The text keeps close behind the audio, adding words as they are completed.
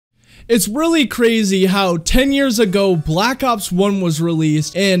It's really crazy how 10 years ago Black Ops 1 was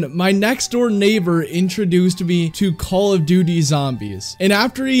released and my next door neighbor introduced me to Call of Duty Zombies. And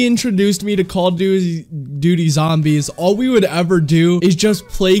after he introduced me to Call of Duty Zombies, all we would ever do is just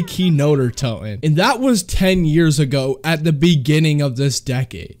play Keynote or Toten. And that was 10 years ago at the beginning of this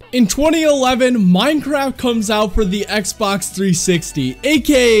decade. In 2011, Minecraft comes out for the Xbox 360,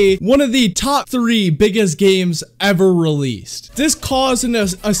 aka one of the top 3 biggest games ever released. This caused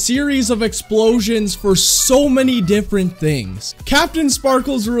a series of explosions for so many different things. Captain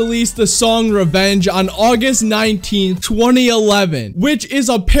Sparkles released the song Revenge on August 19th, 2011, which is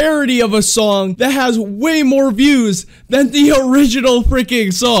a parody of a song that has way more views than the original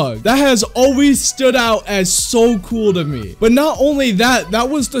freaking song. That has always stood out as so cool to me. But not only that, that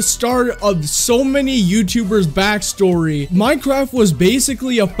was the start of so many YouTubers' backstory. Minecraft was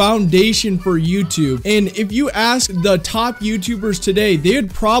basically a foundation for YouTube, and if you ask the top YouTubers today, they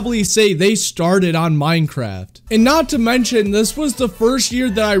would probably say they started on Minecraft. And not to mention, this was the first year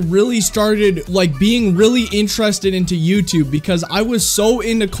that I really started like being really interested into YouTube, because I was so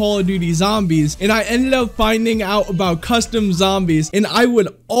into Call of Duty Zombies, and I ended up finding out about custom zombies, and I would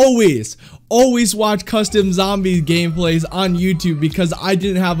always watch custom zombies gameplays on YouTube because I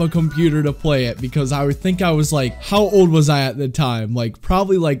didn't have a computer to play it, because I would think I was like, how old was I at the time? Like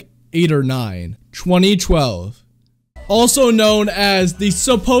probably like 8 or 9. 2012. Also known as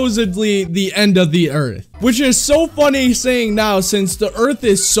supposedly the end of the earth, which is so funny saying now since the earth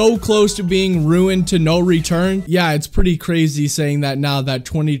is so close to being ruined to no return. Yeah, it's pretty crazy saying that now that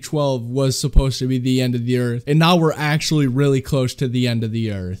 2012 was supposed to be the end of the earth, and now we're actually really close to the end of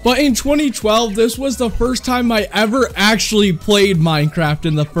the earth. But in 2012, this was the first time I ever actually played Minecraft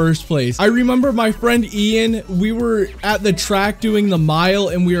in the first place. I remember my friend Ian, we were at the track doing the mile,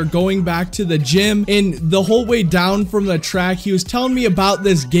 and we were going back to the gym, and the whole way down from the track, he was telling me about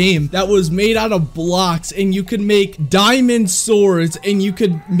this game that was made out of blocks, and you could make diamond swords, and you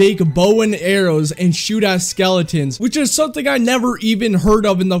could make bow and arrows and shoot at skeletons, which is something I never even heard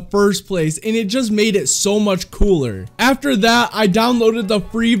of in the first place, and it just made it so much cooler. After that, I downloaded the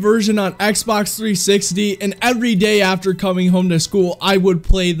free version on Xbox 360, and every day after coming home to school, I would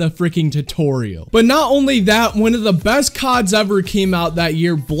play the freaking tutorial. But not only that, one of the best CODs ever came out that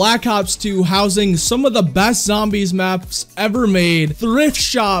year, Black Ops 2, housing some of the best zombies maps ever made. Thrift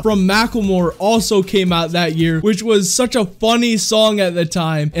Shop from Macklemore also came out that year, which was such a funny song at the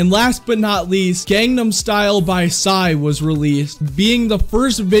time. And last but not least, Gangnam Style by Psy was released, being the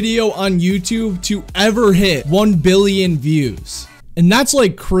first video on YouTube to ever hit 1 billion views. And that's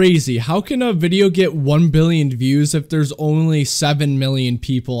like crazy. How can a video get 1 billion views if there's only 7 million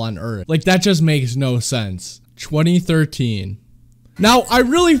people on Earth? Like, that just makes no sense. 2013. Now, I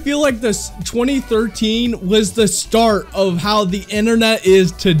really feel like this 2013 was the start of how the internet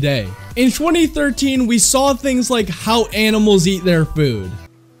is today. In 2013, we saw things like how animals eat their food,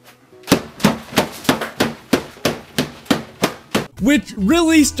 which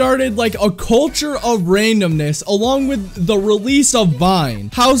really started like a culture of randomness, along with the release of Vine,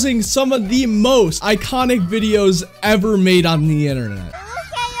 housing some of the most iconic videos ever made on the internet.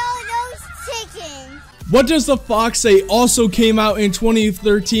 What Does the Fox Say also came out in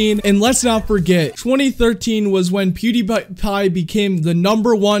 2013, and let's not forget, 2013 was when PewDiePie became the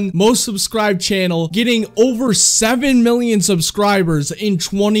 #1 most subscribed channel, getting over 7 million subscribers in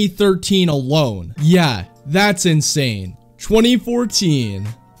 2013 alone. Yeah, that's insane. 2014.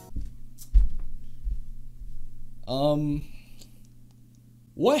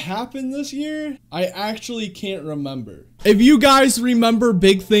 What happened this year? I actually can't remember. If you guys remember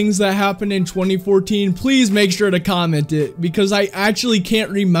big things that happened in 2014, please make sure to comment it, because I actually can't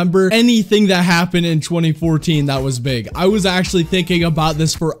remember anything that happened in 2014 that was big. I was actually thinking about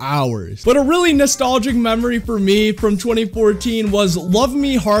this for hours. But a really nostalgic memory for me from 2014 was Love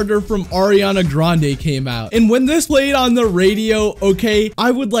Me Harder from Ariana Grande came out. And when this played on the radio, okay,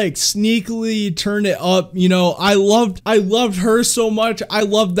 I would like sneakily turn it up. You know, I loved her so much. I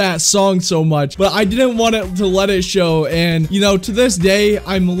loved that song so much, but I didn't want it to let it show. And you know, to this day,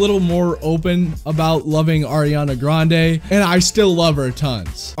 I'm a little more open about loving Ariana Grande, and I still love her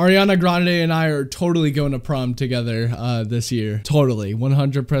tons. Ariana Grande and I are totally going to prom together this year. Totally,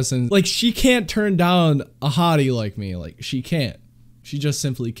 100%. Like, she can't turn down a hottie like me. Like, she can't. She just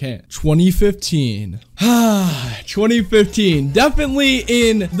simply can't. 2015. 2015, definitely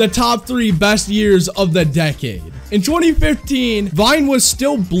in the top 3 best years of the decade. In 2015, Vine was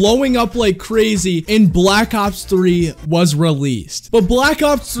still blowing up like crazy and Black Ops 3 was released. But Black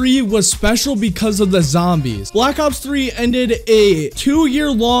Ops 3 was special because of the zombies. Black Ops 3 ended a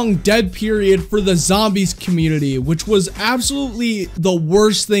 2-year-long dead period for the zombies community, which was absolutely the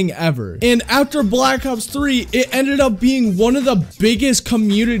worst thing ever. And after Black Ops 3, it ended up being one of the biggest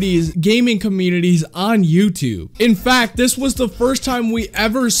communities, gaming communities on YouTube. In fact, this was the first time we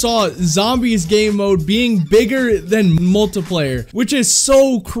ever saw zombies game mode being bigger than multiplayer, which is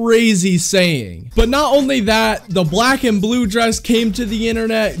so crazy saying. But not only that, the black and blue dress came to the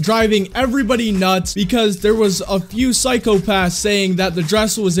internet, driving everybody nuts because there was a few psychopaths saying that the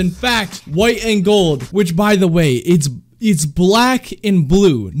dress was in fact white and gold, which by the way, it's black and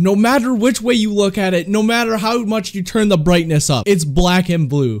blue. No matter which way you look at it, no matter how much you turn the brightness up, it's black and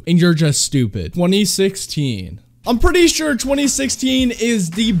blue and you're just stupid. 2016. I'm pretty sure 2016 is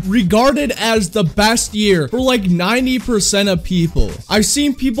regarded as the best year for like 90% of people. I've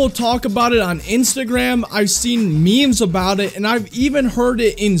seen people talk about it on Instagram, I've seen memes about it, and I've even heard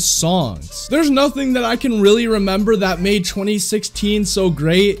it in songs. There's nothing that I can really remember that made 2016 so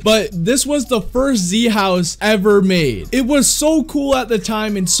great, but this was the first Z House ever made. It was so cool at the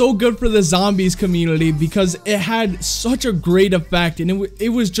time and so good for the zombies community because it had such a great effect and it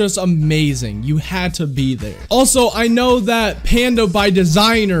was just amazing. You had to be there. Also, I know that Panda by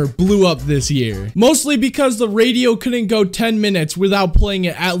Designer blew up this year, mostly because the radio couldn't go 10 minutes without playing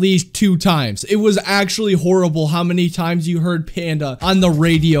it at least 2 times. It was actually horrible how many times you heard Panda on the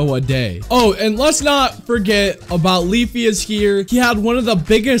radio a day. Oh, and let's not forget about Leafy is here. He had one of the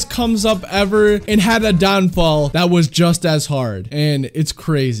biggest comes up ever and had a downfall that was just as hard, and it's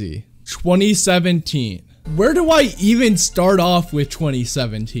crazy. 2017. Where do I even start off with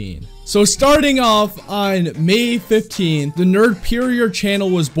 2017? So starting off on May 15th, the Nerdperior Channel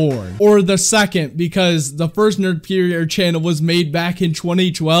was born. Or the second, because the first Nerdperior Channel was made back in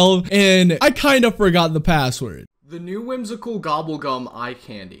 2012, and I kind of forgot the password. The new whimsical Gobblegum eye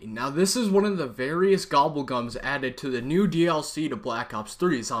candy. Now this is one of the various Gobblegums added to the new DLC to Black Ops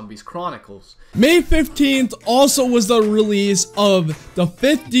 3 Zombies Chronicles. May 15th also was the release of the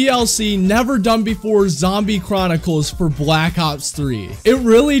 5th DLC never done before Zombie Chronicles for Black Ops 3. It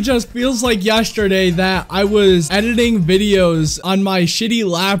really just feels like yesterday that I was editing videos on my shitty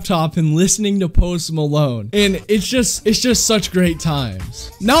laptop and listening to Post Malone. And it's just such great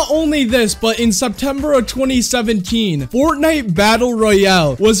times. Not only this, but in September of 2017, Fortnite Battle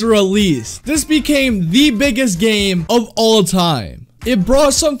Royale was released. This became the biggest game of all time. It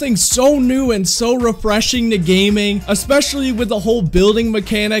brought something so new and so refreshing to gaming, especially with the whole building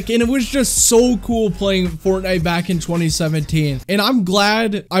mechanic, and it was just so cool playing Fortnite back in 2017. And I'm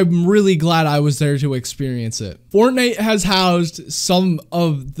really glad I was there to experience it. Fortnite has housed some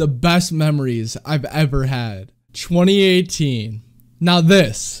of the best memories I've ever had. 2018. Now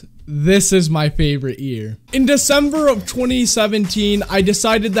this is my favorite year. In December of 2017, I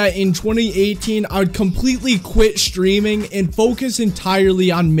decided that in 2018, I would completely quit streaming and focus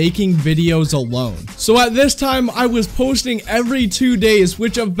entirely on making videos alone. So at this time, I was posting every 2 days,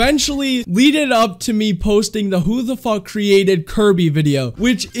 which eventually leaded up to me posting the Who the Fuck Created Kirby video,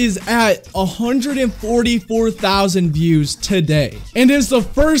 which is at 144,000 views today, and is the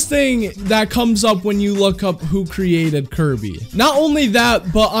first thing that comes up when you look up who created Kirby. Not only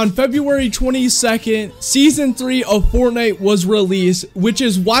that, but on February 22nd, Season 3 of Fortnite was released, which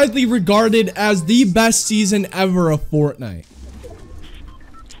is widely regarded as the best season ever of Fortnite.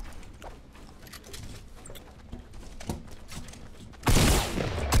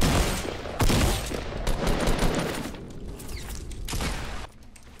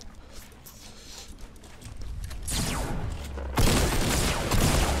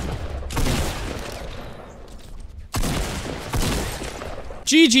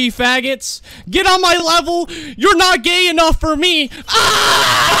 GG, faggots. Get on my level. You're not gay enough for me.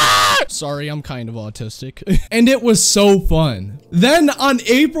 Ah! Sorry, I'm kind of autistic. And it was so fun. Then on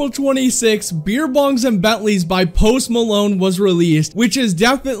April 26, Beer Bongs and Bentleys by Post Malone was released, which is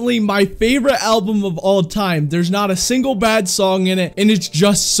definitely my favorite album of all time. There's not a single bad song in it, and it's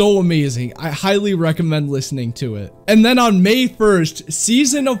just so amazing. I highly recommend listening to it. And then on May 1st,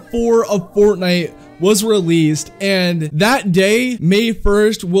 Season 4 of Fortnite was released, and that day, May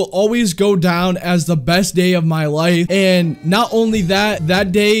 1st, will always go down as the best day of my life. And not only that,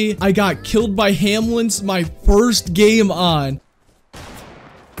 that day I got killed by Hamlin's my first game on.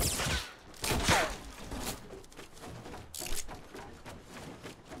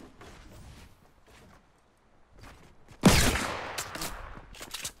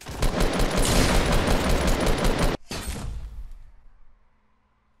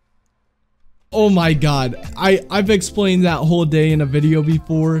 Oh my god, I've explained that whole day in a video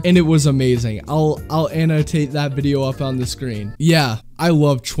before, and it was amazing. I'll annotate that video up on the screen. Yeah, I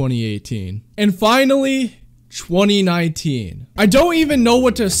love 2018. And finally, 2019. I don't even know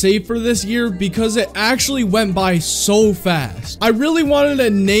what to say for this year because it actually went by so fast. I really wanted to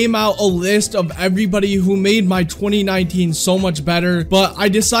name out a list of everybody who made my 2019 so much better, but I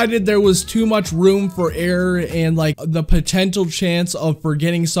decided there was too much room for error and like the potential chance of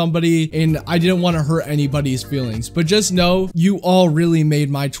forgetting somebody, and I didn't want to hurt anybody's feelings. But just know you all really made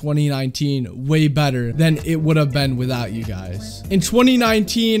my 2019 way better than it would have been without you guys. In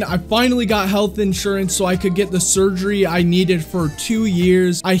 2019, I finally got health insurance so I could get the surgery I needed for 2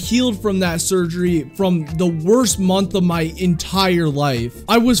 years. I healed from that surgery from the worst month of my entire life.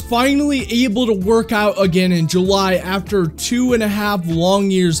 I was finally able to work out again in July after 2.5 long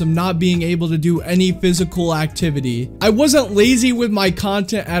years of not being able to do any physical activity. I wasn't lazy with my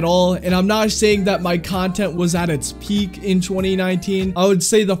content at all, and I'm not saying that my content was at its peak in 2019. I would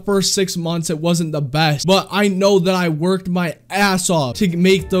say the first 6 months it wasn't the best, but I know that I worked my ass off to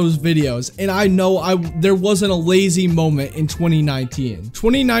make those videos, and I know there wasn't a lazy moment in 2019.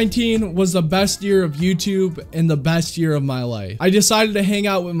 2019 was the best year of YouTube and the best year of my life. I decided to hang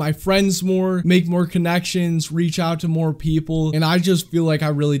out with my friends more, make more connections, reach out to more people, and I just feel like I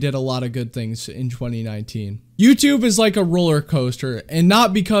really did a lot of good things in 2019. YouTube is like a roller coaster, and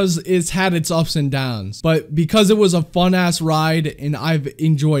not because it's had its ups and downs, but because it was a fun ass ride and I've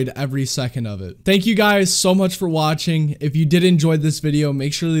enjoyed every second of it. Thank you guys so much for watching. If you did enjoy this video,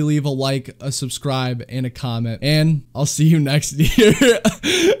 make sure to leave a like, a subscribe, and a comment, and I'll see you next year.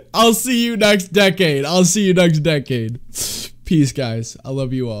 I'll see you next decade. I'll see you next decade. Peace, guys. I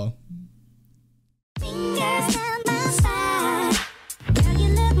love you all.